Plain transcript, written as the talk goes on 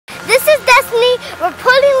This is Destiny. We're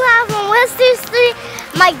pulling live on Western Street.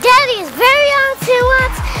 My daddy is very on to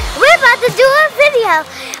us. We're about to do a video,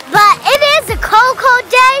 but it is a cold, cold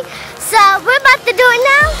day, so we're about to do it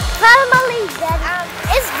now. Follow my lead, Daddy.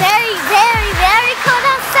 It's very, very, very cold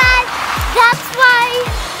outside. That's why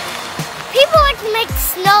people like to make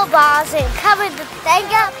snowballs and cover the thing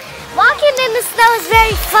up. Walking in the snow is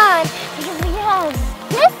very fun because we have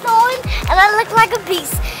this on and I look like a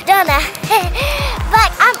beast, don't I? But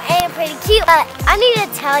I'm pretty cute. But I need to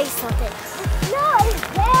tell you something. The snow is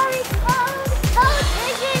very cold, so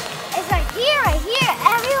rigid. It's right here,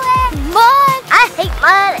 everywhere. Mud. I hate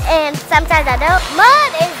mud and sometimes I don't.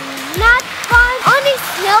 Mud is not fun. Only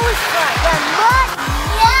snow is fun. But mud,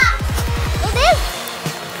 yeah. It is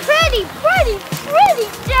pretty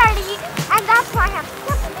dirty. And that's why I have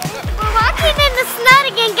stuff in it. We're walking in the snow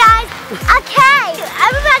again, guys. Okay.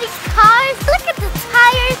 Everybody's cars. Look at the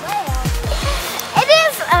tires. It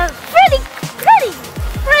is a pretty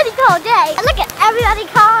cold day. And look at everybody's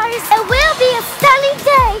cars. It will be a sunny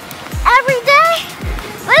day every day.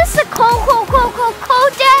 But it's a cold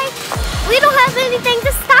day. We don't have anything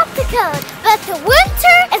to stop the cold. But the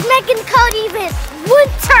winter is making the cold even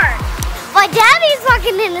winter. My daddy's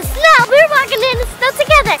walking in the snow. We're walking in the snow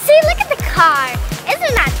together. See, look at the car.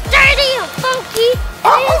 Isn't that dirty and funky?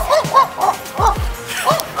 It is.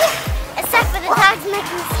 Except for the dogs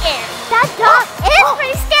making me scared. That dog is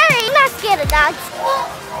pretty scary. I'm not scared of dogs.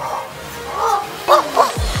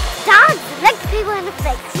 Dogs lick people in the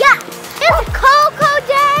face. Yeah. It's a cold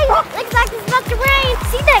day. Looks like it's about to rain.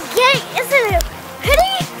 See that gate? Isn't it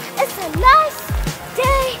pretty? It's a nice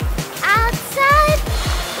day outside.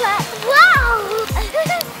 But wow!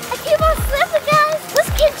 I keep on slipping, guys. What's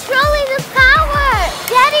controlling the power?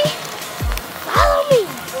 Daddy, follow me.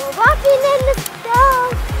 We're walking in the snow,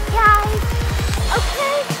 guys.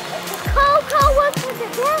 Okay? It's a cold winter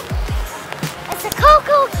today. It's a cold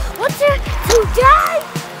winter today.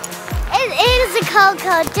 It is a cold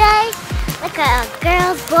day. Look at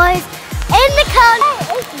girls, boys in the cold.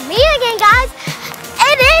 Hey, it's me again, guys.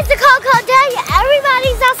 It is a cold day.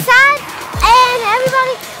 Everybody's outside. And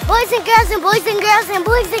everybody, boys and girls and boys and girls and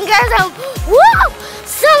boys and girls and whoa!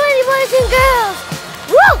 So many boys and girls.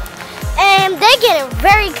 Woo! And they getting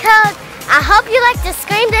very cold. I hope you like to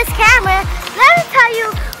screen this camera. Let me tell you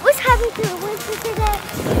what's happening to the winter today.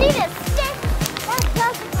 See this stick? That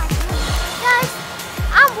does look like me. Guys,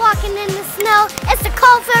 I'm walking in the snow. It's a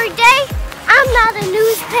cold, very day. I'm not a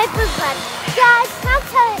newspaper, but guys, I'll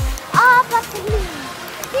tell you all about the news.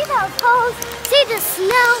 See those holes? See the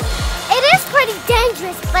snow? It is pretty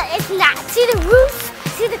dangerous, but it's not. See the roofs?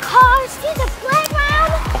 See the cars? See the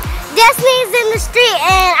playground? Destiny's in the street,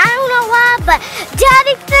 and I don't know why, but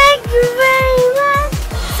Daddy, thank you very much.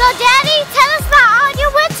 So, Daddy, tell us about all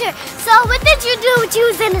your winter. So, what did you do when you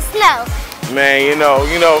was in the snow? Man, you know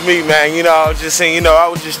me, man. I was just saying, I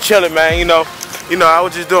was just chilling, man. I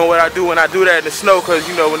was just doing what I do when I do that in the snow, cause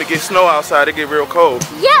when it gets snow outside, it get real cold.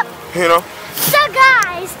 Yep. So,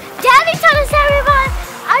 guys, Daddy told us everybody.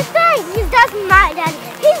 I think that's my daddy.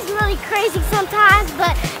 He's really crazy sometimes,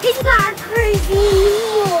 but he's not crazy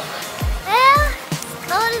anymore. Well, it's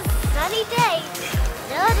cold as a sunny day.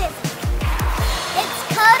 No, it isn't. It's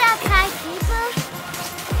cold outside, people.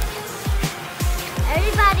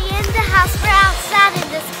 Everybody in the house, we're outside in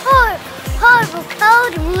this horrible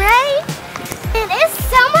cold rain. And it's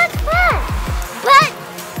so much fun. But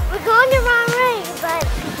we're going the wrong way. But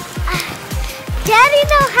Daddy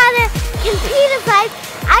knows how to compete in life.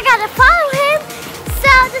 I gotta follow him, so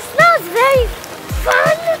the snow is very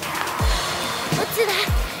fun. What's it?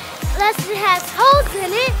 Unless it has holes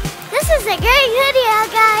in it. This is a great video,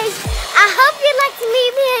 guys. I hope you'd like to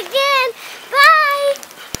meet me again.